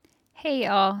Hey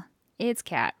y'all, it's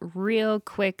Kat. Real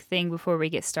quick thing before we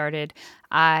get started.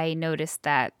 I noticed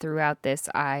that throughout this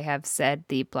I have said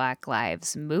the Black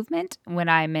Lives Movement when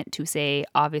I meant to say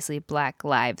obviously Black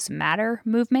Lives Matter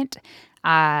movement.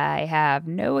 I have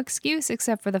no excuse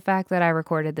except for the fact that I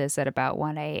recorded this at about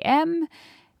 1 a.m.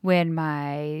 when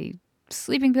my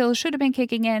sleeping pills should have been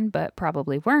kicking in, but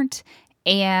probably weren't.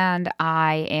 And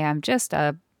I am just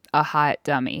a hot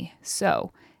dummy.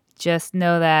 So just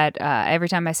know that every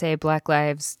time I say Black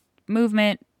Lives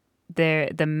Movement,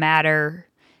 the matter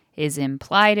is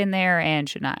implied in there and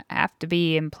should not have to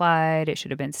be implied. It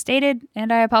should have been stated,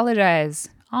 and I apologize.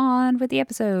 On with the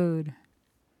episode.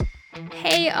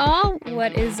 Hey all,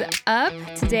 what is up?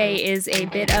 Today is a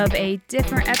bit of a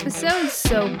different episode,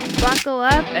 so buckle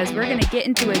up as we're going to get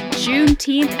into a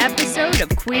Juneteenth episode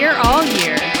of Queer All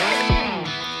Year.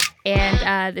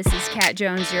 And this is Kat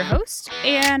Jones, your host,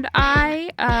 and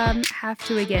I have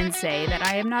to again say that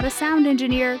I am not a sound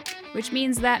engineer, which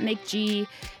means that McG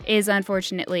is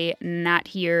unfortunately not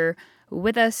here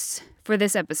with us for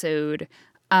this episode.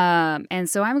 And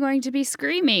so I'm going to be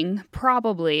screaming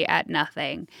probably at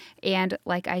nothing. And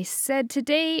like I said,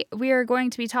 today we are going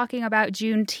to be talking about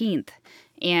Juneteenth.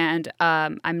 And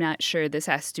I'm not sure this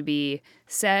has to be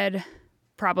said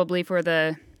probably for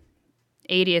the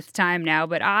 80th time now,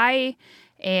 but I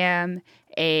am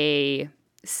a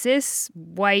cis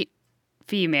white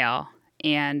female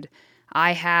and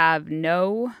I have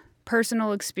no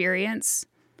personal experience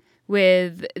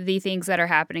with the things that are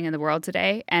happening in the world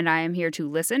today, and I am here to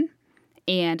listen,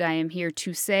 and I am here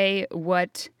to say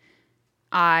what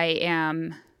I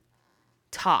am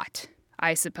taught,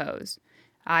 I suppose.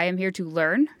 I am here to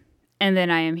learn, and then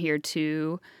I am here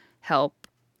to help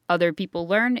other people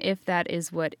learn if that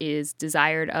is what is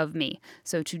desired of me.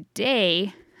 So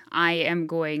today, I am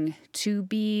going to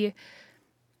be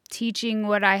teaching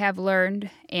what I have learned,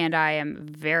 and I am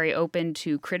very open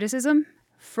to criticism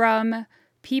from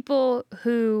people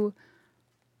who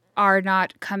are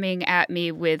not coming at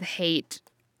me with hate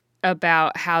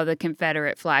about how the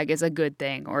Confederate flag is a good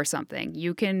thing or something.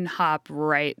 You can hop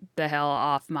right the hell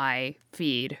off my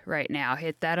feed right now.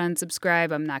 Hit that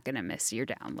unsubscribe. I'm not going to miss your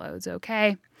downloads,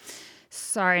 okay?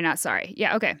 Sorry, not sorry.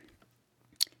 Yeah, okay.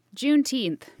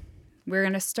 Juneteenth. We're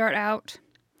going to start out.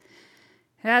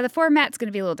 The format's going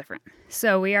to be a little different.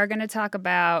 So we are going to talk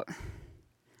about...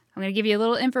 I'm going to give you a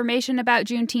little information about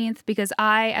Juneteenth because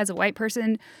I, as a white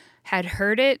person, had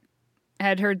heard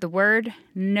the word,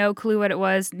 no clue what it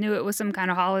was, knew it was some kind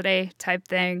of holiday type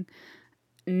thing,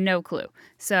 no clue.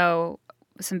 So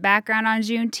some background on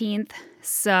Juneteenth,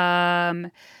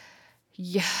 some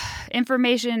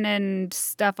information and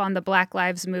stuff on the Black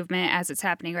Lives Movement as it's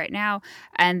happening right now,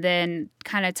 and then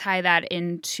kind of tie that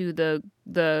into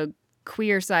the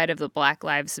queer side of the Black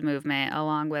Lives Movement,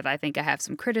 along with, I think I have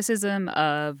some criticism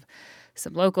of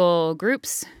some local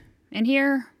groups in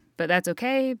here, but that's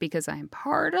okay because I'm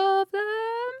part of them.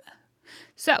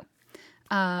 So,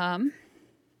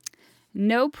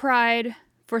 no pride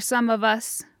for some of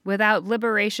us without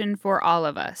liberation for all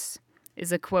of us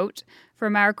is a quote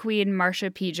from our queen,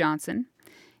 Marsha P. Johnson.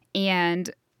 And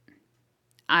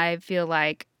I feel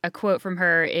like a quote from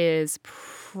her is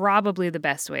probably the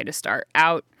best way to start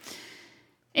out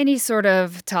any sort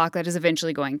of talk that is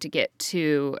eventually going to get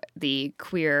to the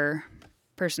queer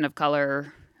person of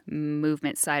color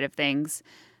movement side of things.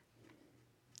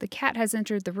 The cat has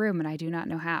entered the room and I do not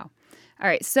know how. All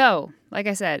right, so like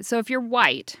I said, so if you're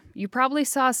white, you probably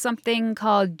saw something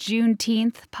called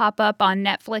Juneteenth pop up on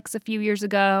Netflix a few years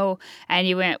ago, and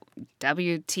you went,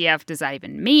 WTF does that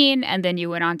even mean? And then you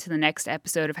went on to the next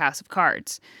episode of House of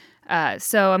Cards.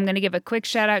 So I'm going to give a quick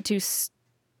shout out to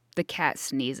the cat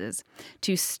sneezes,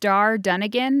 to Star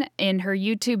Dunnigan in her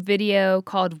YouTube video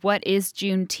called What is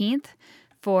Juneteenth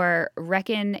for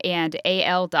Reckon and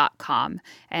AL.com.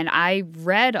 And I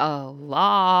read a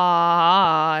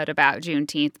lot about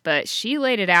Juneteenth, but she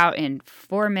laid it out in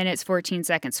 4 minutes, 14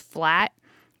 seconds flat.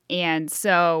 And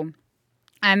so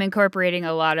I'm incorporating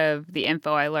a lot of the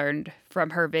info I learned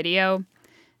from her video,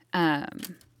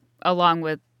 along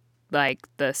with like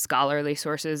the scholarly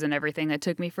sources and everything that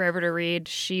took me forever to read.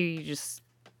 She just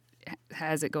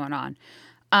has it going on.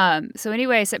 So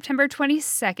anyway, September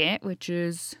 22nd, which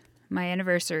is my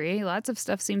anniversary. Lots of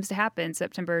stuff seems to happen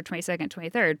September 22nd,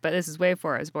 23rd, but this is way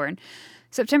before I was born.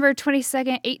 September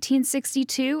 22nd,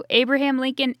 1862, Abraham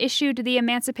Lincoln issued the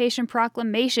Emancipation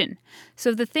Proclamation.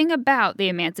 So the thing about the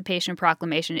Emancipation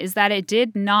Proclamation is that it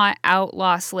did not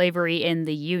outlaw slavery in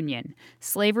the Union.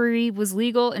 Slavery was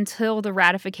legal until the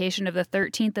ratification of the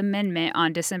 13th Amendment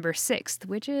on December 6th,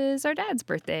 which is our dad's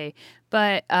birthday,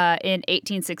 but in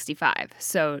 1865.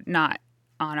 So not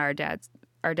on our dad's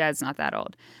our dad's not that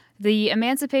old. The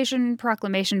Emancipation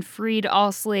Proclamation freed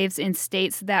all slaves in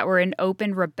states that were in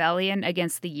open rebellion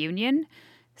against the Union.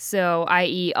 So,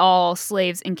 i.e., all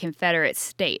slaves in Confederate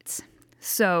states.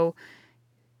 So,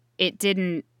 it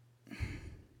didn't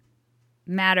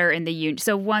matter in the Union.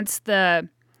 So, once the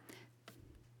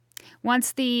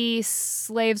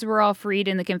slaves were all freed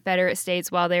in the Confederate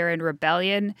states while they were in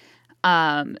rebellion,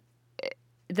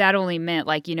 that only meant,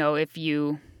 like, you know, if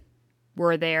you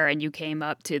were there and you came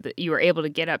up to you were able to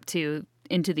get up to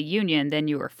into the Union, then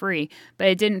you were free. But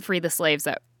it didn't free the slaves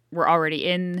that were already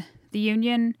in the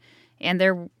Union, and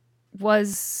there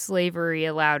was slavery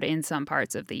allowed in some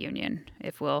parts of the Union.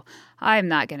 I'm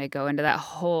not going to go into that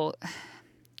whole.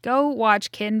 Go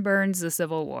watch Ken Burns' The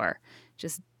Civil War.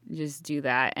 Just do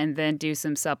that, and then do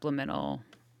some supplemental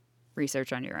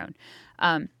research on your own.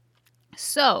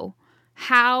 So,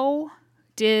 how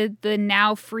did the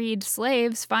now freed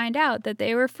slaves find out that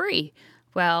they were free?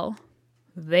 Well,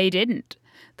 they didn't.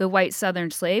 The white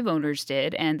Southern slave owners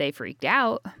did, and they freaked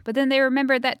out. But then they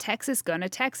remembered that Texas gonna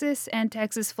Texas, and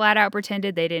Texas flat out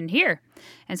pretended they didn't hear.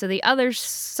 And so the other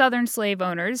Southern slave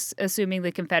owners, assuming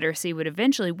the Confederacy would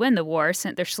eventually win the war,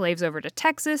 sent their slaves over to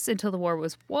Texas until the war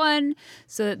was won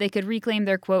so that they could reclaim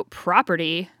their, quote,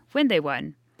 property when they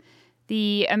won.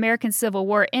 The American Civil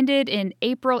War ended in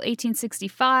April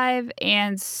 1865,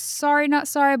 and sorry, not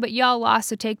sorry, but y'all lost,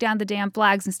 so take down the damn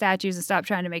flags and statues and stop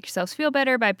trying to make yourselves feel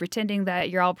better by pretending that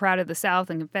you're all proud of the South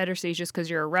and Confederacy just because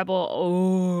you're a rebel.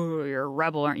 Oh, you're a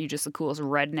rebel, aren't you just the coolest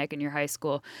redneck in your high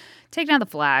school? Take down the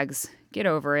flags. Get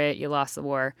over it. You lost the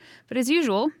war. But as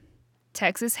usual,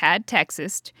 Texas had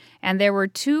Texas, and there were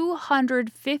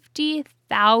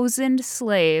 250,000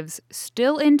 slaves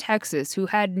still in Texas who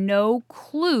had no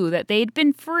clue that they'd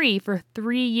been free for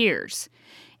 3 years.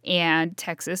 And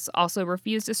Texas also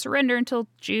refused to surrender until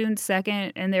June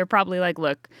 2nd, and they're probably like,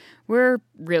 look, we're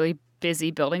really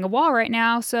busy building a wall right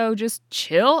now, so just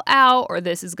chill out or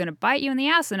this is going to bite you in the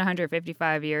ass in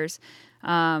 155 years.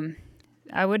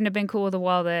 I wouldn't have been cool with a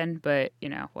wall then, but, you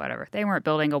know, whatever. They weren't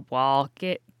building a wall.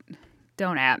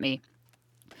 Don't at me.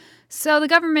 So the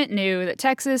government knew that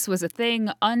Texas was a thing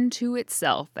unto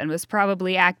itself and was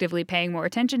probably actively paying more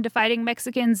attention to fighting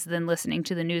Mexicans than listening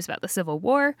to the news about the Civil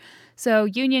War. So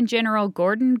Union General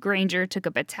Gordon Granger took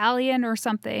a battalion or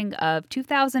something of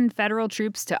 2,000 federal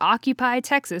troops to occupy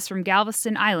Texas from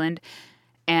Galveston Island.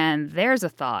 And there's a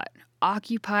thought.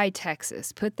 Occupy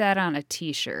Texas. Put that on a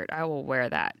t-shirt. I will wear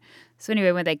that. So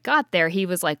anyway, when they got there, he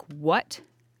was like, what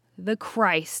the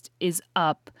Christ is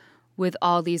up with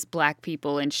all these black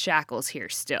people in shackles here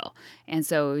still? And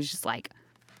so it was just like,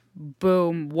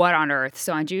 boom, what on earth?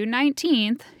 So on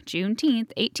Juneteenth,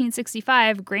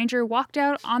 1865, Granger walked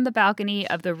out on the balcony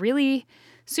of the really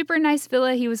super nice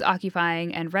villa he was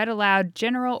occupying and read aloud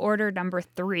General Order Number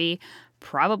 3,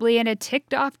 probably in a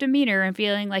ticked-off demeanor and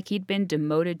feeling like he'd been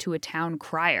demoted to a town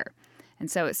crier. And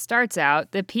so it starts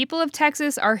out, the people of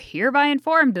Texas are hereby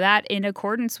informed that, in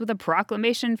accordance with a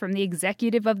proclamation from the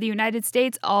Executive of the United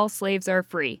States, all slaves are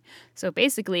free. So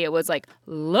basically it was like,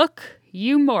 look,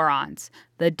 you morons.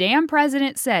 The damn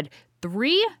president said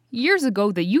 3 years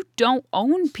ago that you don't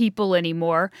own people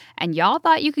anymore, and y'all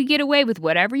thought you could get away with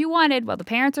whatever you wanted while the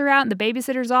parents are out and the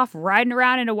babysitter's off riding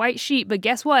around in a white sheet. But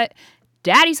guess what?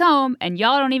 Daddy's home, and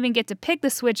y'all don't even get to pick the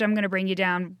switch I'm going to bring you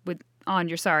down on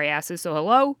your sorry asses. So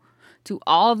hello? To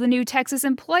all of the new Texas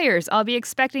employers, I'll be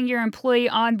expecting your employee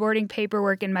onboarding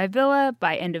paperwork in my villa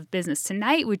by end of business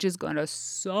tonight, which is going to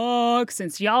suck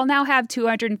since y'all now have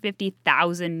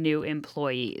 250,000 new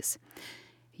employees.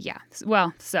 Yeah,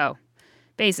 well, so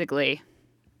basically,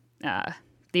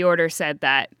 the order said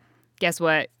that, guess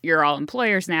what? You're all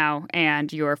employers now,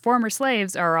 and your former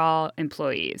slaves are all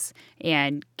employees.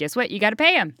 And guess what? You got to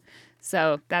pay them.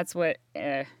 So that's what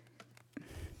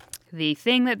the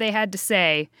thing that they had to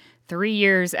say 3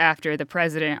 years after the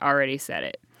president already said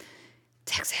it.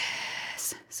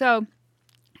 Texas. So,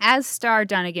 as Star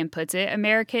Dunnigan puts it,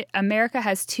 America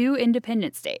has 2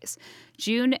 Independence Days.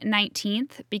 June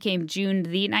 19th became June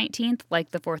the 19th,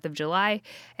 like the 4th of July,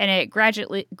 and it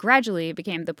gradually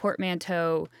became the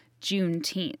portmanteau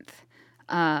Juneteenth.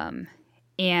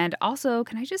 And also,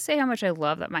 can I just say how much I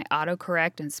love that my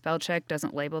autocorrect and spell check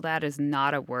doesn't label that as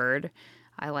not a word?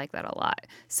 I like that a lot.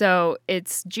 So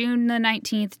it's June the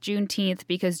 19th, Juneteenth,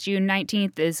 because June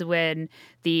 19th is when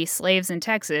the slaves in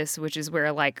Texas, which is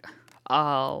where like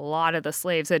a lot of the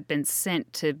slaves had been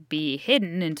sent to be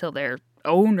hidden until their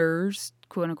owners,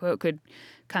 quote unquote, could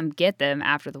come get them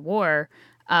after the war.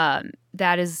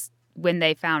 That is when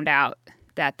they found out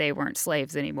that they weren't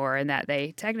slaves anymore and that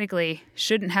they technically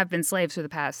shouldn't have been slaves for the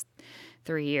past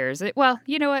 3 years. Well,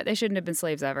 you know what? They shouldn't have been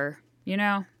slaves ever, you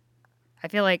know? I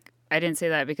feel like I didn't say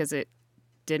that because it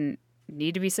didn't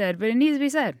need to be said, but it needs to be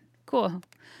said. Cool.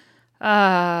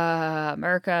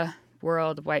 America,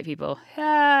 world, white people.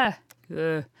 Ah.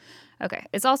 Ugh. Okay.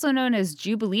 It's also known as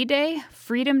Jubilee Day,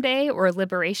 Freedom Day, or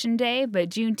Liberation Day, but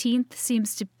Juneteenth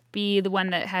seems to be the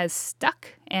one that has stuck,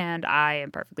 and I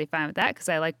am perfectly fine with that because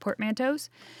I like portmanteaus.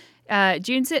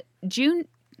 Juneteenth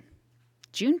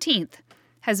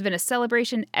has been a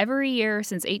celebration every year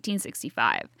since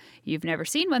 1865. You've never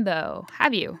seen one, though,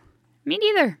 have you? Me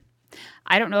neither.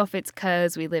 I don't know if it's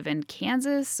because we live in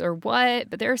Kansas or what,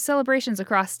 but there are celebrations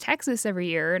across Texas every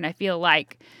year, and I feel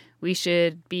like we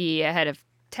should be ahead of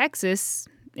Texas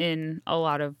in a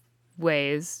lot of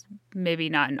ways. Maybe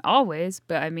not in all ways,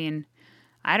 but I mean,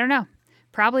 I don't know.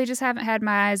 Probably just haven't had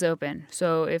my eyes open.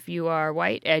 So if you are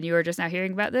white and you are just now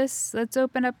hearing about this, let's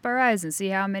open up our eyes and see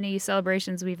how many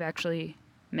celebrations we've actually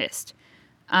missed.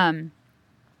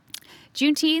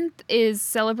 Juneteenth is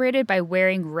celebrated by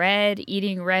wearing red,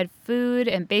 eating red food,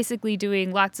 and basically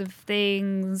doing lots of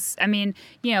things. I mean,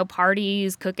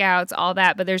 parties, cookouts, all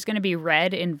that, but there's going to be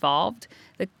red involved.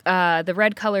 The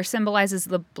red color symbolizes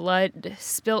the blood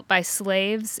spilt by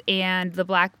slaves and the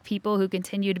black people who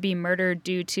continue to be murdered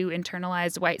due to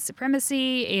internalized white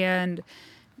supremacy. And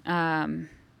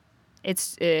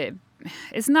it's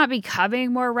not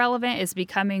becoming more relevant. It's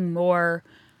becoming more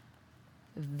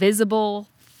visible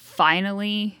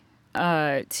finally,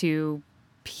 to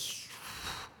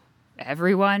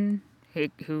everyone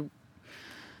who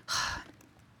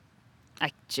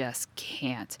I just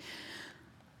can't.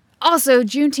 Also,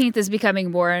 Juneteenth is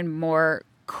becoming more and more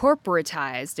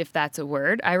corporatized, if that's a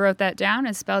word. I wrote that down,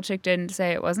 and Spellcheck didn't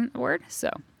say it wasn't a word,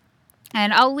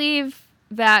 and I'll leave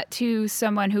that to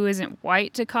someone who isn't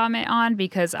white to comment on,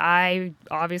 because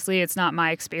obviously it's not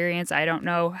my experience. I don't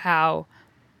know how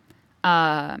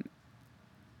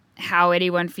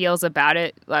anyone feels about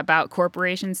it, about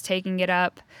corporations taking it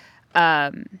up.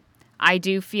 I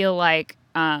do feel like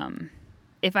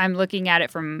if I'm looking at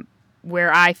it from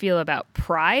where I feel about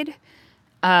pride,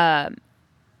 the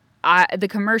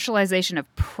commercialization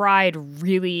of pride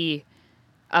really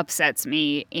upsets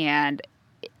me, and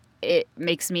it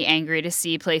makes me angry to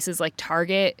see places like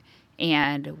Target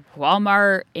and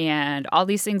Walmart and all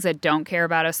these things that don't care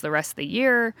about us the rest of the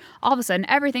year. All of a sudden,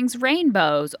 everything's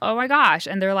rainbows. Oh my gosh.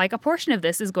 And they're like, a portion of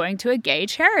this is going to a gay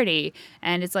charity.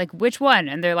 And it's like, which one?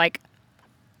 And they're like,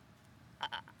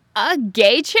 a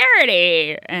gay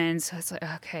charity. And so it's like,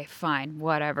 okay, fine,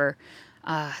 whatever.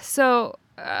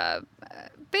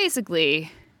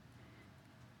 Basically,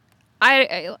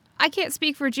 I can't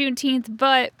speak for Juneteenth,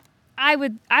 but I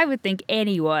would think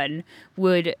anyone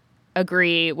would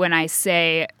agree when I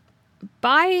say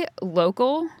buy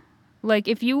local. Like,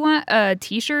 if you want a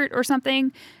t-shirt or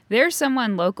something, there's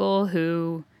someone local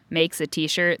who makes a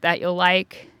t-shirt that you'll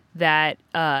like that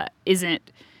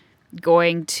isn't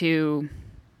going to,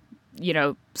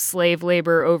 slave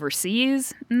labor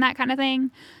overseas and that kind of thing,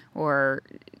 or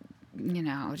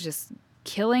just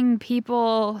killing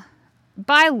people.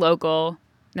 Buy local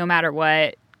no matter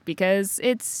what, because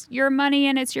it's your money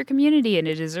and it's your community and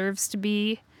it deserves to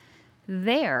be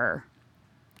there.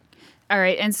 All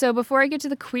right, and so before I get to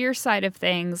the queer side of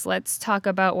things, let's talk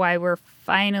about why we're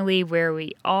finally where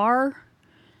we are.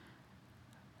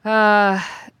 My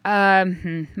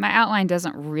outline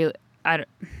doesn't really...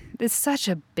 it's such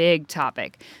a big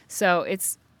topic. So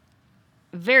it's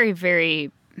very,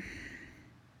 very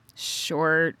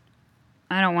short.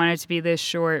 I don't want it to be this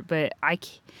short, but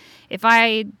if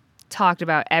I talked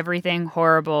about everything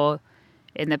horrible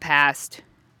in the past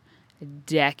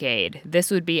decade, this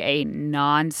would be a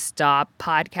non-stop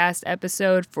podcast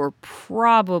episode for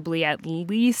probably at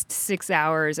least 6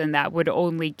 hours, and that would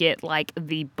only get like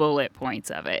the bullet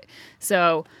points of it.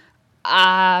 So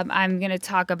I'm going to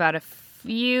talk about a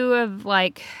few of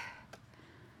like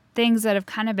things that have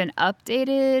kind of been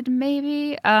updated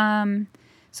maybe.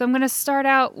 So I'm going to start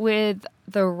out with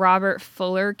the Robert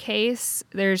Fuller case.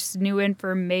 There's new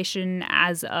information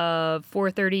as of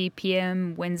 4:30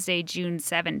 p.m. Wednesday, June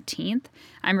 17th.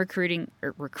 I'm recording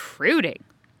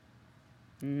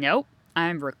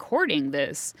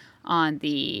this on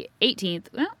the 18th.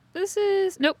 Well, it's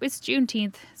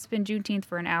Juneteenth. It's been Juneteenth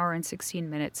for an hour and 16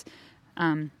 minutes.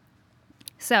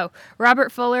 So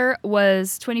Robert Fuller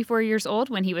was 24 years old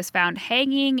when he was found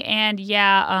hanging and,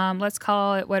 let's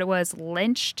call it what it was,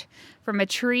 lynched from a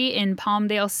tree in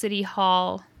Palmdale City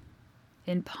Hall.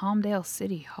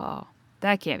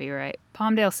 That can't be right.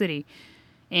 Palmdale City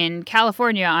in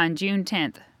California on June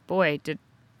 10th. Boy, did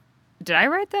I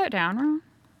write that down wrong?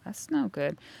 That's no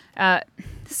good.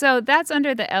 So that's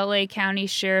under the LA County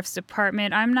Sheriff's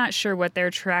Department. I'm not sure what their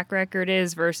track record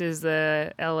is versus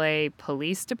the LA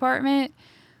Police Department.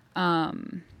 I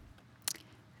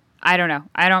don't know.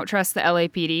 I don't trust the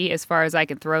LAPD as far as I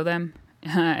can throw them.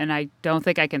 And I don't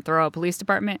think I can throw a police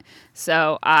department.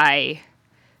 So I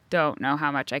don't know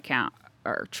how much I count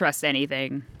or trust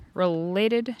anything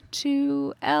related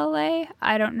to LA.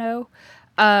 I don't know.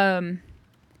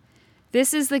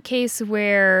 This is the case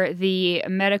where the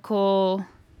medical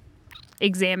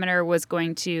examiner was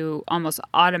going to almost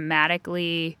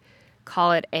automatically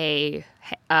call it a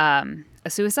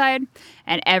suicide,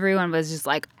 and everyone was just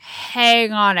like,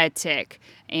 hang on a tick,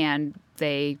 and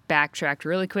they backtracked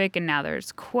really quick, and now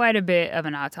there's quite a bit of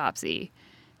an autopsy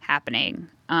happening.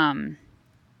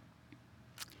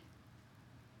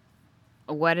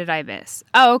 What did I miss?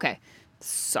 Oh, okay.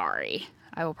 Sorry.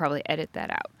 I will probably edit that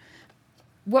out.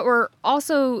 What we're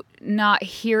also not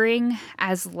hearing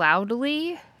as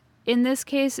loudly in this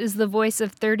case is the voice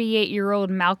of 38-year-old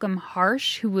Malcolm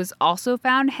Harsh, who was also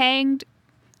found hanged,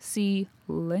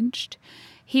 lynched.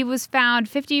 He was found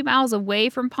 50 miles away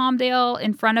from Palmdale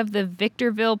in front of the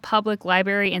Victorville Public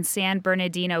Library in San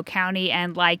Bernardino County.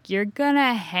 And, like, you're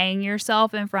gonna hang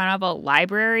yourself in front of a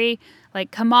library? Like,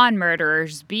 come on,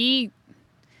 murderers.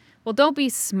 Don't be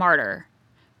smarter.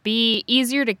 Be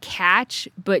easier to catch,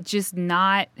 but just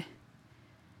not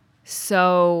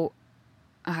so,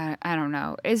 I don't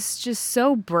know. It's just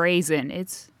so brazen.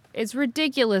 It's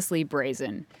ridiculously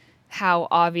brazen how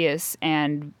obvious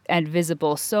and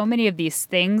visible so many of these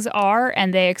things are,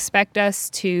 and they expect us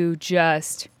to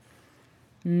just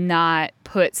not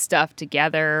put stuff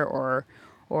together or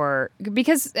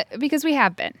because we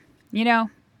have been,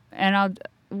 and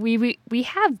we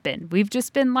have been. We've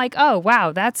just been like, oh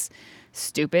wow, that's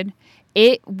stupid.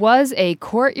 It was a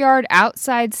courtyard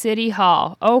outside City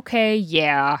Hall. Okay,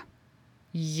 yeah,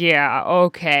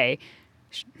 okay.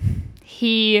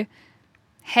 He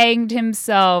hanged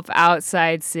himself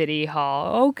outside City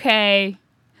Hall. Okay.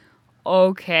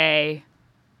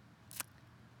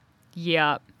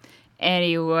 Yep.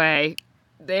 Anyway,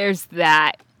 there's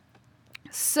that.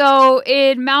 So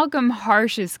in Malcolm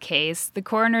Harsh's case, the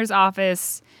coroner's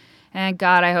office, and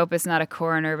God, I hope it's not a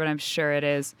coroner, but I'm sure it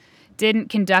is, didn't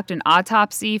conduct an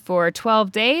autopsy for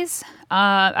 12 days.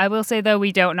 I will say, though,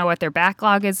 we don't know what their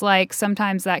backlog is like.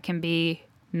 Sometimes that can be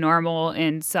normal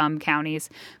in some counties.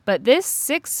 But this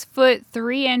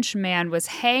 6'3" man was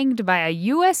hanged by a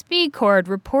USB cord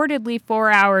reportedly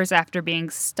 4 hours after being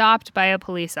stopped by a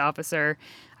police officer.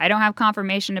 I don't have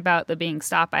confirmation about the being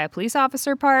stopped by a police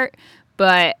officer part,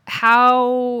 but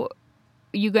how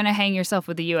you going to hang yourself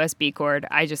with a USB cord?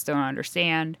 I just don't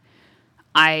understand.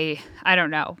 I don't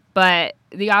know, but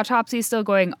the autopsy is still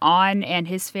going on, and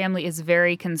his family is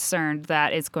very concerned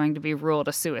that it's going to be ruled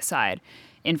a suicide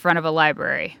in front of a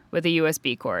library with a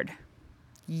USB cord.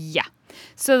 Yeah.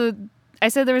 So I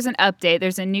said there was an update.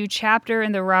 There's a new chapter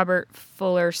in the Robert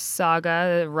Fuller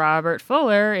saga. Robert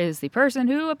Fuller is the person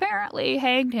who apparently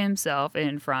hanged himself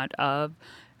in front of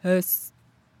a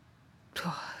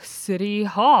City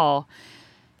Hall.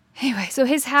 Anyway, so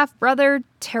his half-brother,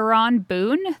 Teron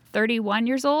Boone, 31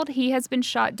 years old, he has been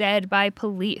shot dead by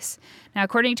police. Now,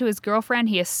 according to his girlfriend,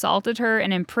 he assaulted her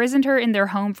and imprisoned her in their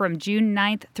home from June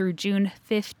 9th through June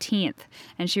 15th.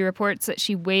 And she reports that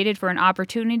she waited for an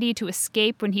opportunity to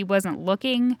escape when he wasn't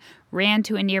looking, ran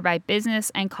to a nearby business,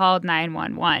 and called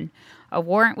 911. A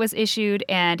warrant was issued,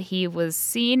 and he was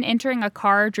seen entering a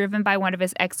car driven by one of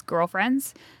his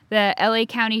ex-girlfriends. The LA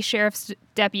County Sheriff's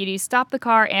deputies stopped the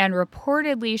car and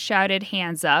reportedly shouted,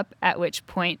 "Hands up," at which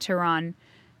point Tyrone,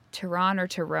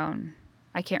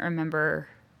 I can't remember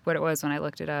what it was when I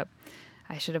looked it up.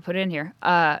 I should have put it in here.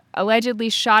 Allegedly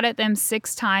shot at them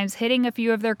 6 times, hitting a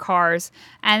few of their cars,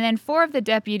 and then 4 of the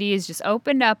deputies just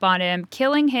opened up on him,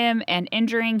 killing him and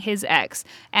injuring his ex.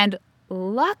 And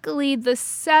luckily, the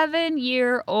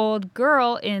 7-year-old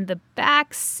girl in the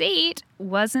back seat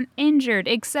wasn't injured,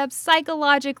 except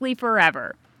psychologically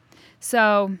forever.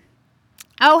 So,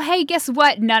 oh, hey, guess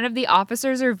what? None of the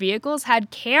officers or vehicles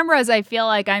had cameras. I feel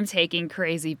like I'm taking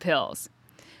crazy pills.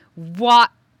 What?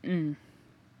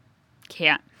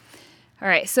 Can't. All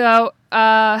right, so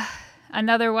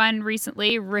another one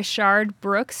recently, Richard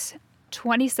Brooks,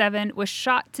 27, was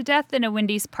shot to death in a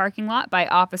Wendy's parking lot by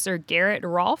Officer Garrett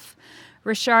Rolfe.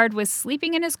 Richard was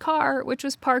sleeping in his car, which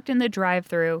was parked in the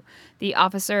drive-thru. The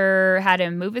officer had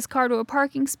him move his car to a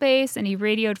parking space, and he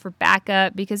radioed for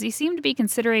backup because he seemed to be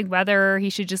considering whether he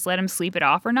should just let him sleep it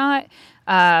off or not.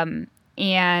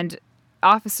 And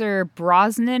Officer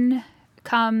Brosnan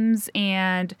comes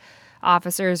and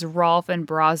Officers Rolf and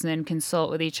Brosnan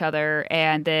consult with each other,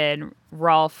 and then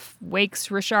Rolf wakes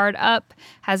Richard up,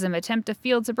 has him attempt a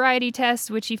field sobriety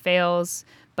test, which he fails,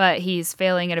 but he's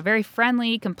failing at a very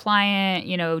friendly, compliant,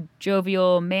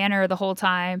 jovial manner the whole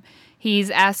time. He's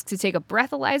asked to take a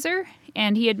breathalyzer,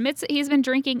 and he admits that he's been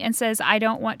drinking and says, "I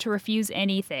don't want to refuse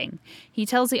anything." He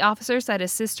tells the officers that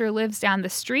his sister lives down the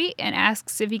street and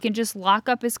asks if he can just lock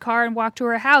up his car and walk to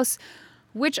her house,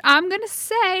 which I'm going to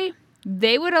say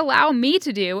they would allow me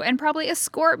to do and probably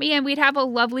escort me, and we'd have a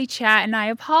lovely chat, and I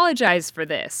apologize for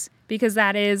this because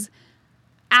that is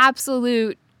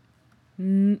absolute...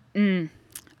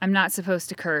 I'm not supposed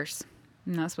to curse.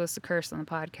 I'm not supposed to curse on the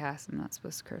podcast. I'm not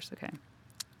supposed to curse. Okay.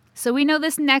 So we know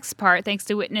this next part thanks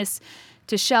to witness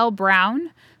Tashelle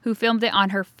Brown, who filmed it on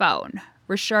her phone.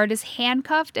 Richard is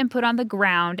handcuffed and put on the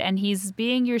ground, and he's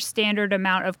being your standard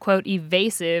amount of, quote,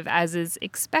 evasive, as is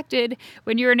expected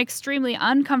when you're in an extremely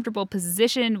uncomfortable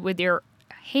position with your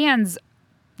hands,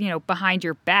 behind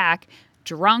your back,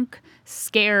 drunk,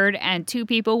 scared, and two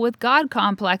people with God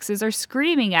complexes are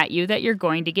screaming at you that you're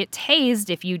going to get tased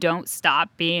if you don't stop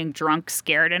being drunk,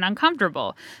 scared, and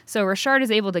uncomfortable. So Richard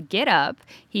is able to get up.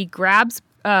 He grabs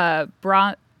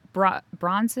Brosnan's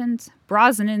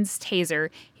taser.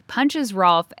 He punches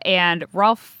Rolf, and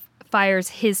Rolf fires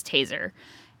his taser.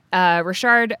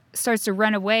 Richard starts to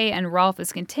run away, and Rolf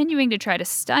is continuing to try to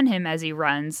stun him as he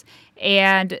runs.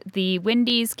 And the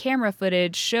Wendy's camera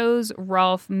footage shows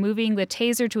Rolf moving the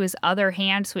taser to his other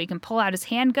hand so he can pull out his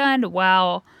handgun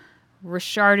while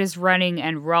Richard is running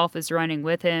and Rolf is running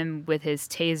with him with his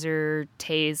taser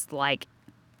tased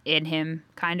in him,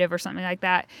 kind of, or something like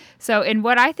that. So in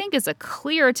what I think is a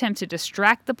clear attempt to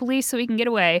distract the police so he can get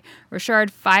away,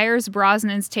 Richard fires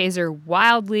Brosnan's taser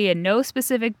wildly in no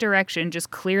specific direction,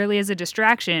 just clearly as a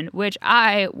distraction, which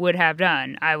I would have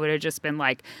done. I would have just been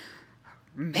like,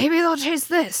 maybe they'll chase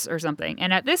this or something.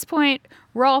 And at this point,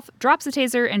 Rolf drops the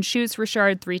taser and shoots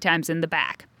Richard 3 times in the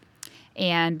back.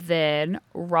 And then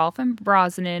Rolf and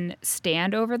Brosnan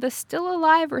stand over the still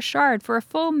alive Richard for a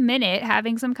full minute,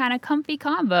 having some kind of comfy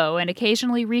convo and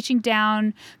occasionally reaching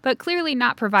down, but clearly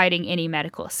not providing any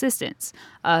medical assistance.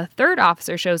 A third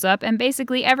officer shows up, and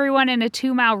basically everyone in a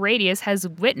 2-mile radius has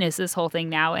witnessed this whole thing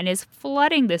now and is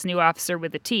flooding this new officer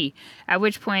with the tea. At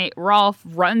which point, Rolf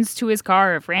runs to his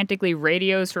car and frantically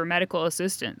radios for medical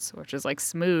assistance, which is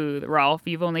smooth, Rolf.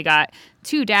 You've only got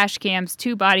 2 dash cams,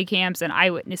 2 body cams, an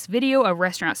eyewitness video, a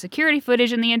restaurant security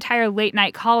footage, and the entire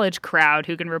late-night college crowd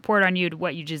who can report on you to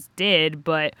what you just did,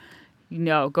 but,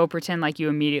 go pretend like you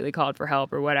immediately called for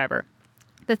help or whatever.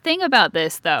 The thing about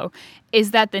this, though,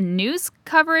 is that the news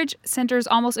coverage centers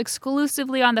almost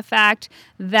exclusively on the fact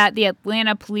that the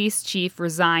Atlanta police chief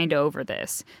resigned over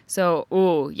this. So,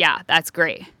 yeah, that's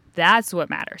great. That's what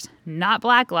matters. Not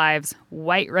black lives,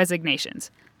 white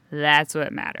resignations. That's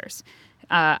what matters.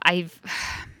 I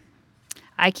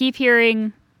keep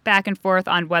hearing back and forth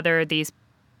on whether these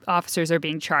officers are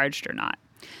being charged or not.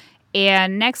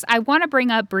 And next, I want to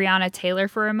bring up Breonna Taylor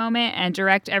for a moment and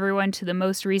direct everyone to the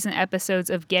most recent episodes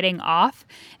of Getting Off,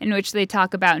 in which they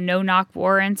talk about no-knock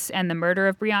warrants and the murder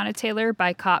of Breonna Taylor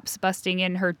by cops busting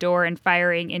in her door and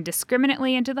firing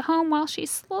indiscriminately into the home while she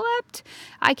slept.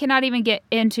 I cannot even get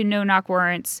into no-knock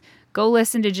warrants. Go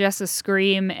listen to Jessa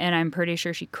scream, and I'm pretty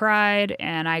sure she cried,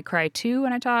 and I cry too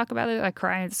when I talk about it. I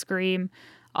cry and scream,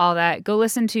 all that. Go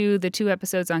listen to the 2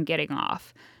 episodes on Getting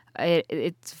Off.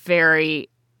 It's very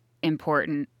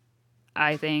important,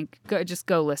 I think. Just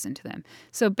go listen to them.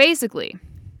 So basically,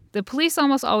 the police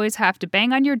almost always have to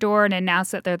bang on your door and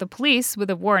announce that they're the police with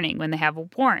a warning when they have a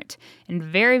warrant. In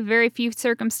very, very few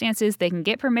circumstances, they can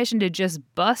get permission to just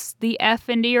bust the F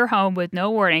into your home with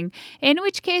no warning, in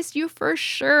which case you for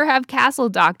sure have castle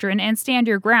doctrine and stand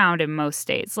your ground in most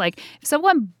states. If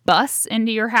someone busts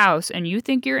into your house and you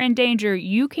think you're in danger,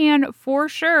 you can for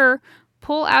sure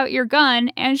pull out your gun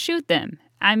and shoot them.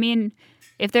 I mean,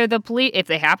 if they're the police, if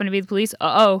they happen to be the police,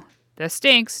 that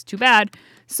stinks. Too bad.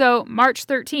 So March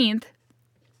 13th,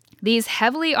 these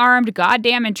heavily armed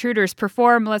goddamn intruders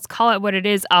perform, let's call it what it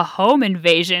is, a home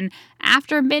invasion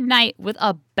after midnight with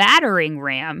a battering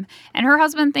ram. And her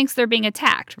husband thinks they're being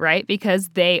attacked, right? Because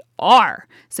they are.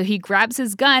 So he grabs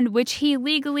his gun, which he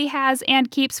legally has and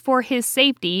keeps for his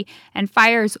safety, and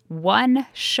fires 1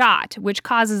 shot, which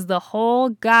causes the whole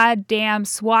goddamn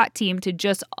SWAT team to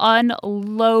just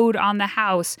unload on the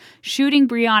house, shooting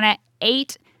Breonna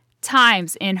 8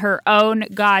 times in her own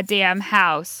goddamn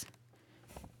house.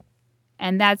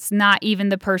 And that's not even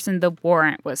the person the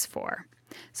warrant was for.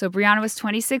 So Breonna was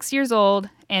 26 years old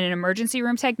and an emergency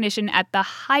room technician at the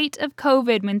height of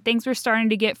COVID when things were starting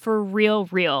to get for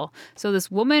real. So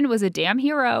this woman was a damn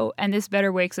hero, and this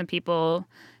better wake some people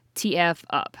TF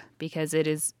up, because it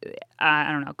is,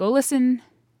 I don't know, go listen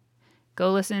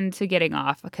to Getting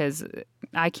Off, because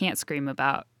I can't scream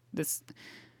about this.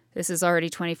 This is already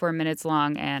 24 minutes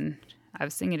long, and I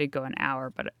was thinking it'd go an hour,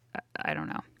 but I don't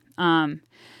know.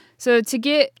 So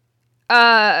to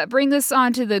bring this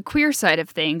onto the queer side of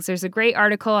things, there's a great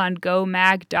article on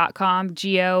gomag.com,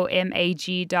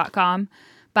 GOMAG.com,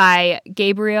 by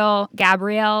Gabrielle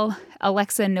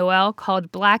Alexa Noel,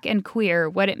 called Black and Queer,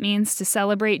 What It Means to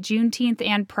Celebrate Juneteenth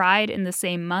and Pride in the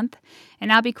Same Month.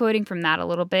 And I'll be quoting from that a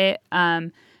little bit.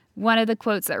 One of the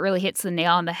quotes that really hits the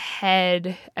nail on the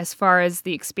head as far as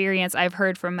the experience I've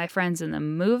heard from my friends in the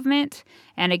movement,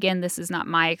 and again, this is not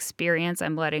my experience,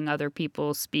 I'm letting other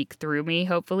people speak through me,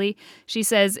 hopefully. She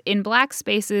says, in Black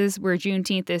spaces where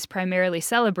Juneteenth is primarily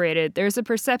celebrated, there's a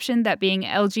perception that being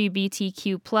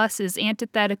LGBTQ+ is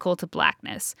antithetical to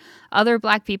Blackness. Other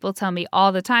Black people tell me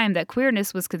all the time that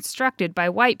queerness was constructed by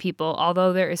white people,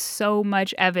 although there is so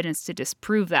much evidence to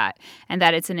disprove that, and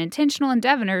that it's an intentional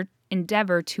endeavor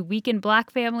to weaken Black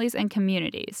families and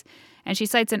communities. And she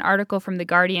cites an article from The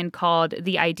Guardian called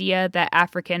The Idea That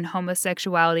African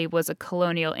Homosexuality Was a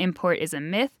Colonial Import is a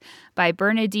Myth by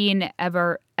Bernardine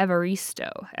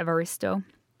Evaristo.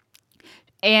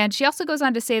 And she also goes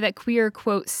on to say that queer,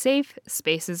 quote, safe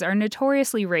spaces are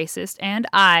notoriously racist, and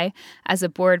I, as a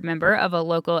board member of a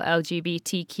local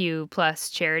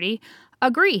LGBTQ+ charity,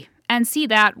 agree and see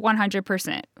that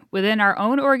 100%. Within our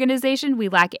own organization, we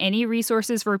lack any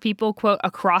resources for people, quote,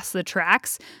 across the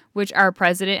tracks, which our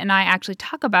president and I actually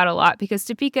talk about a lot, because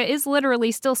Topeka is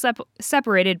literally still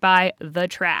separated by the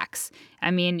tracks.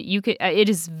 I mean, it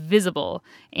is visible,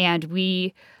 and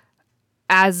we,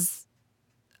 as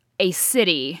a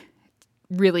city,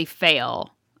 really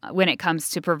fail when it comes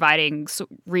to providing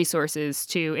resources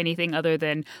to anything other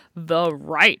than the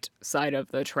right side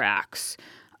of the tracks.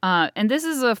 And this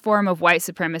is a form of white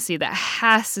supremacy that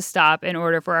has to stop in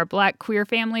order for our Black queer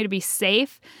family to be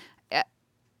safe.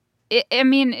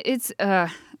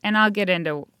 And I'll get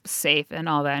into safe and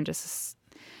all that in just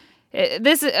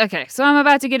okay. So I'm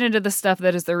about to get into the stuff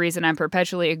that is the reason I'm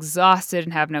perpetually exhausted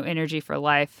and have no energy for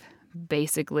life.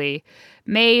 Basically,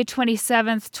 May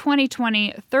 27th,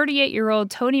 2020,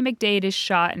 38-year-old Tony McDade is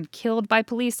shot and killed by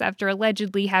police after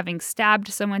allegedly having stabbed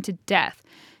someone to death.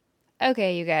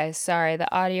 Okay, you guys, sorry,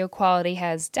 the audio quality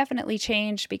has definitely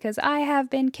changed because I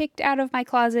have been kicked out of my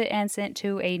closet and sent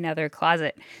to another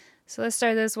closet. So let's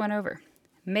start this one over.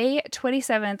 May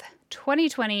 27th,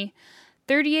 2020,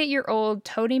 38-year-old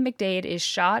Tony McDade is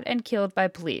shot and killed by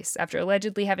police after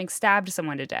allegedly having stabbed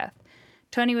someone to death.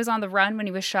 Tony was on the run when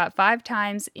he was shot 5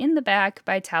 times in the back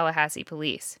by Tallahassee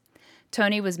police.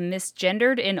 Tony was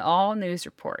misgendered in all news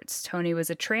reports. Tony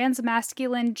was a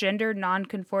trans-masculine, gender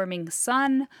non-conforming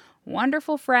son,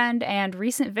 wonderful friend, and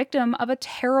recent victim of a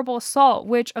terrible assault,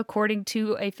 which, according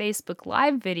to a Facebook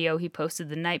Live video he posted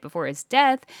the night before his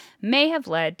death, may have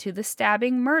led to the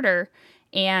stabbing, murder,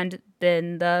 and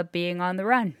then the being on the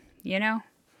run, you know?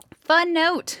 Fun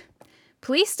note,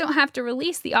 police don't have to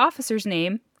release the officer's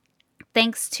name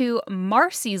thanks to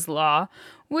Marsy's Law,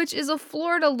 which is a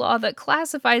Florida law that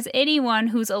classifies anyone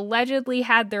who's allegedly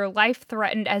had their life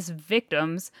threatened as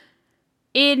victims,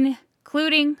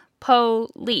 including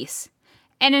police,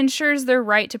 and ensures their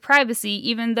right to privacy,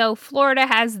 even though Florida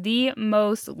has the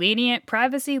most lenient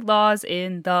privacy laws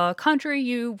in the country.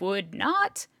 You would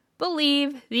not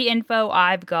believe the info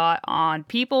I've got on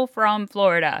people from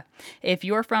Florida. If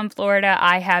you're from Florida,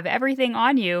 I have everything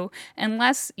on you,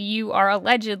 unless you are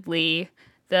allegedly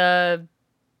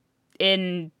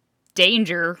in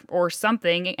danger or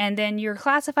something, and then you're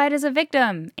classified as a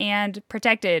victim and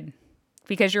protected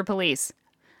because you're police.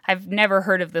 I've never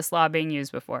heard of this law being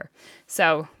used before.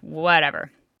 So,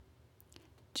 whatever.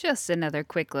 Just another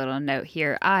quick little note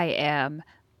here. I am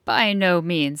by no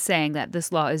means saying that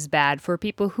this law is bad for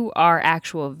people who are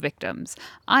actual victims.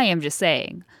 I am just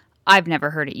saying I've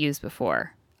never heard it used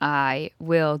before. I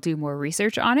will do more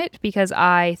research on it because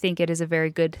I think it is a very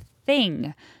good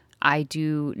thing. I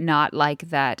do not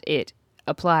like that it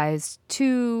applies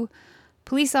to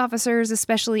police officers,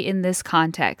 especially in this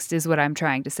context, is what I'm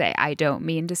trying to say. I don't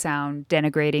mean to sound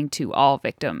denigrating to all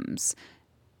victims.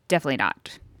 Definitely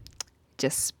not.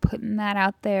 Just putting that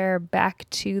out there, back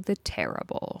to the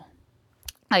terrible.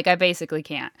 Like, I basically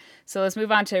can't. So let's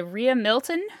move on to Rhea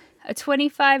Milton, a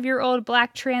 25-year-old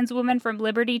Black trans woman from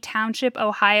Liberty Township,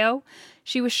 Ohio.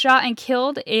 She was shot and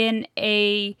killed in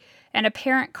an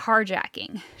apparent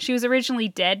carjacking. She was originally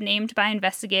dead, named by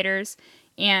investigators,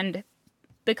 and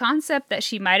the concept that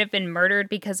she might have been murdered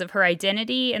because of her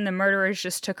identity and the murderers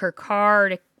just took her car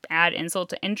to add insult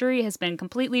to injury has been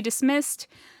completely dismissed,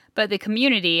 but the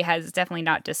community has definitely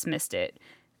not dismissed it.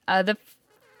 The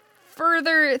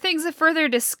further things that further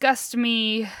disgust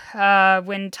me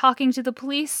when talking to the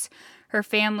police, her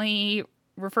family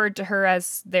referred to her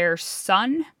as their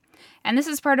son. And this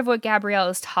is part of what Gabrielle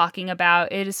is talking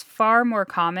about. It is far more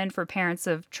common for parents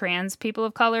of trans people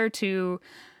of color to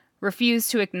refuse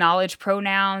to acknowledge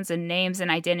pronouns and names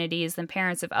and identities than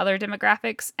parents of other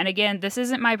demographics. And again, this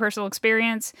isn't my personal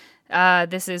experience.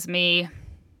 This is me,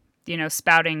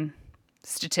 spouting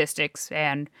statistics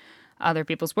and other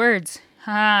people's words.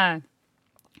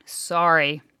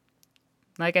 Sorry.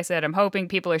 Like I said, I'm hoping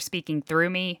people are speaking through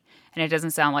me and it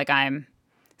doesn't sound like I'm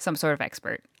some sort of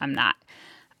expert. I'm not.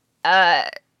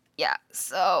 Yeah,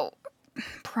 so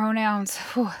pronouns.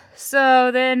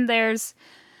 So then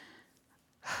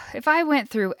if I went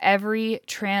through every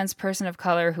trans person of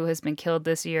color who has been killed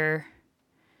this year,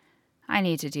 I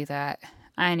need to do that.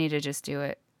 I need to just do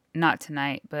it. Not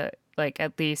tonight, but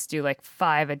at least do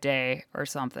 5 a day or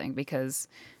something, because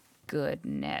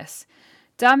goodness.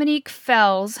 Dominique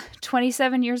Fells,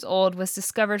 27 years old, was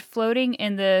discovered floating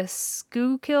in the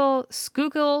Schuylkill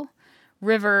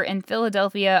River in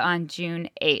Philadelphia on June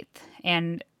 8th.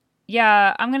 And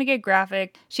yeah, I'm going to get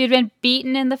graphic. She had been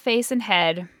beaten in the face and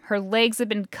head. Her legs had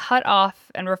been cut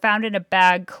off and were found in a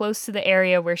bag close to the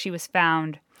area where she was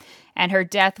found. And her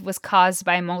death was caused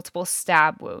by multiple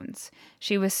stab wounds.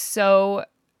 She was so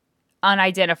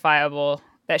unidentifiable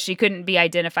that she couldn't be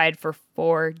identified for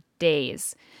 4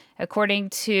 days.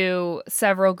 According to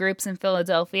several groups in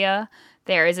Philadelphia,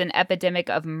 there is an epidemic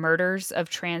of murders of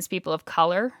trans people of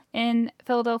color in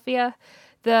Philadelphia.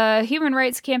 The Human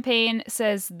Rights Campaign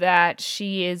says that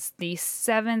she is the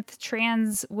 7th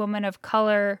trans woman of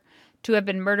color to have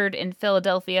been murdered in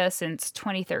Philadelphia since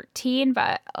 2013.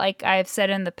 But like I've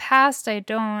said in the past, I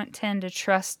don't tend to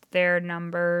trust their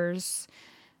numbers.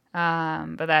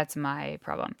 But that's my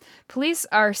problem. Police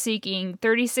are seeking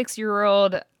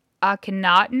 36-year-old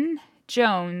Akhenaten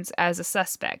Jones as a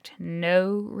suspect.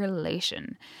 No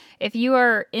relation. If you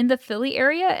are in the Philly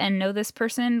area and know this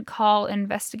person, call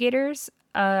investigators.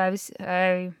 I was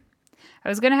gonna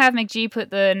have McG put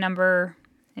the number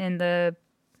in the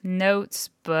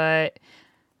notes, but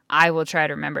I will try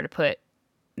to remember to put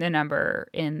the number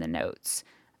in the notes.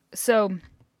 So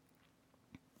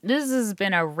this has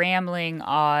been a rambling,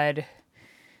 odd,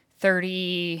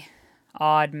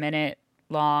 30-odd minute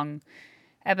long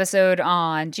episode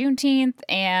on Juneteenth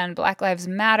and Black Lives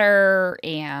Matter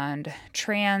and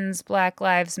trans Black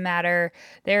Lives Matter.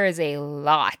 There is a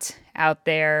lot out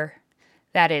there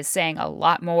that is saying a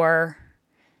lot more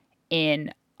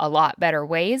in a lot better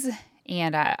ways.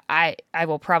 And I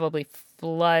will probably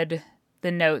flood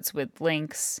the notes with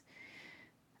links.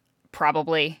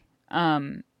 Probably.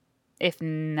 If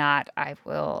not, I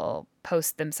will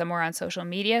post them somewhere on social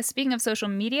media. Speaking of social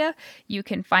media, you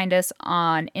can find us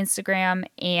on Instagram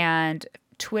and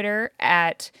Twitter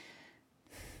at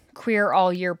Queer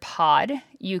All Year Pod.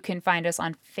 You can find us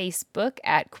on Facebook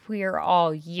at Queer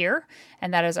All Year,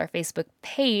 and that is our Facebook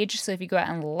page. So if you go out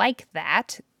and like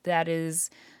that, that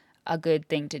is a good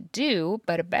thing to do.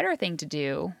 But a better thing to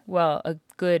do, a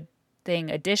good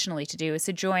thing additionally to do, is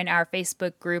to join our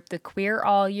Facebook group, the Queer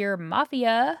All Year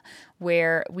Mafia,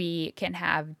 where we can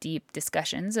have deep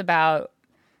discussions about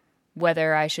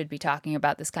whether I should be talking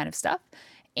about this kind of stuff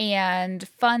and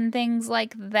fun things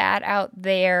like that out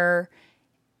there.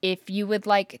 If you would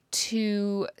like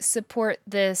to support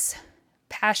this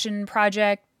passion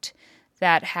project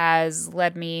that has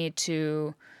led me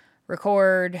to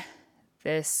record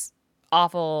this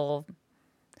awful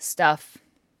stuff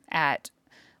at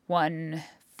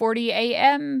 1:40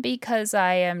 a.m. because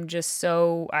I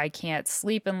can't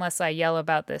sleep unless I yell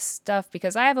about this stuff,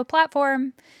 because I have a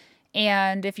platform.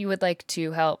 And if you would like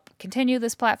to help continue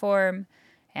this platform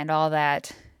and all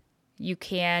that, you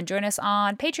can join us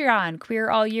on Patreon, Queer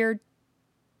All Year.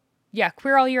 Yeah,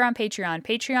 Queer All Year on Patreon,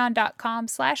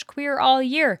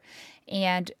 patreon.com/queerallyear.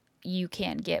 And you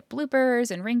can get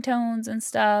bloopers and ringtones and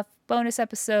stuff, bonus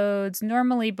episodes.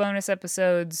 Normally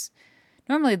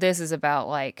this is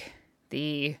about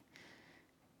the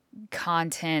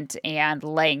content and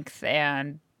length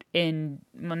and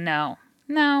no,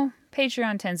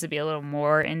 Patreon tends to be a little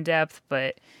more in depth,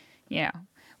 but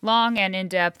long and in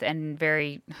depth and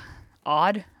very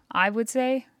odd, I would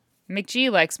say.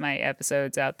 McG likes my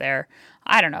episodes out there.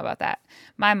 I don't know about that.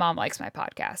 My mom likes my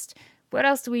podcast. What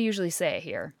else do we usually say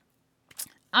here?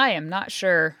 I am not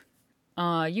sure.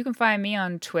 You can find me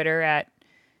on Twitter at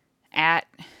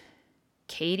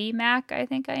Katie Mac, I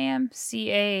think I am.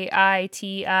 CAITIMAC.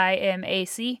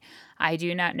 I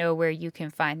do not know where you can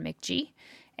find McG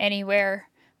anywhere,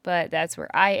 but that's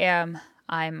where I am.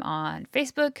 I'm on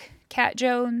Facebook, Cat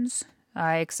Jones.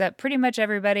 I accept pretty much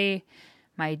everybody.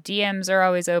 My DMs are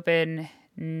always open.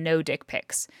 No dick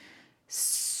pics.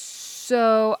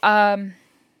 So,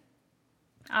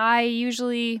 I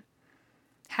usually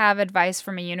have advice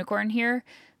from a unicorn here,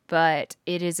 but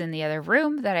it is in the other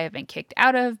room that I have been kicked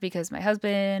out of because my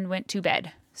husband went to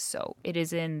bed. So it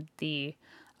is in the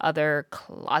other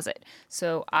closet.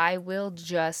 So I will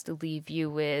just leave you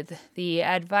with the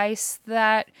advice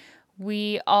that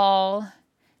we all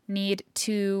need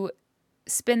to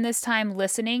spend this time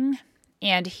listening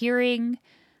and hearing,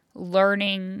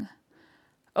 learning,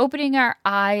 opening our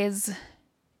eyes,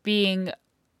 being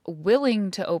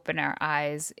willing to open our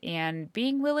eyes, and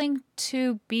being willing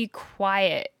to be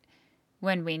quiet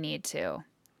when we need to.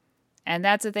 And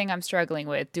that's the thing I'm struggling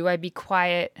with. Do I be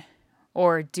quiet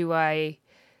or do I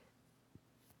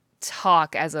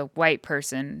talk as a white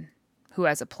person who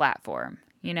has a platform,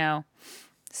 you know?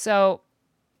 So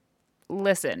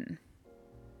listen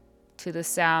to the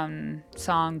song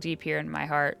deep here in my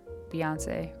heart.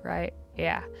 Beyonce, right?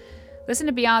 Yeah. Listen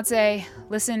to Beyonce.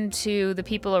 Listen to the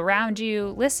people around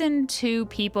you. Listen to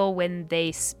people when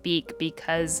they speak,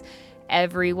 because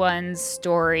everyone's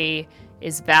story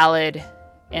is valid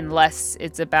unless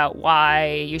it's about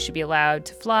why you should be allowed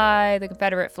to fly the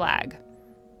Confederate flag.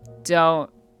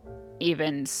 Don't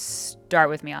even start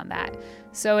with me on that.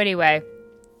 So anyway,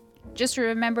 just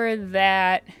remember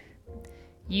that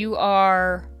you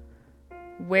are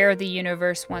where the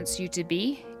universe wants you to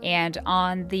be and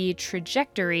on the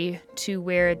trajectory to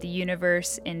where the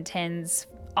universe intends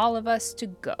all of us to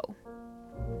go.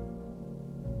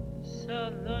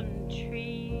 Southern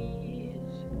trees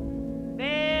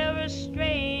bear a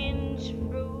strange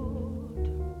fruit,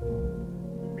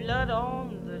 blood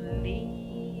on the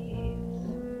leaves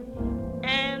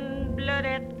and blood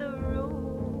at the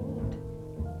root,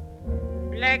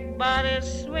 black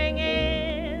bodies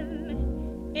swinging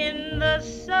in the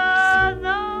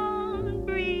southern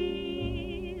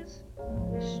breeze,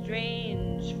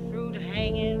 strange fruit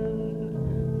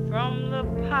hanging from the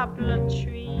poplar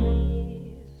tree.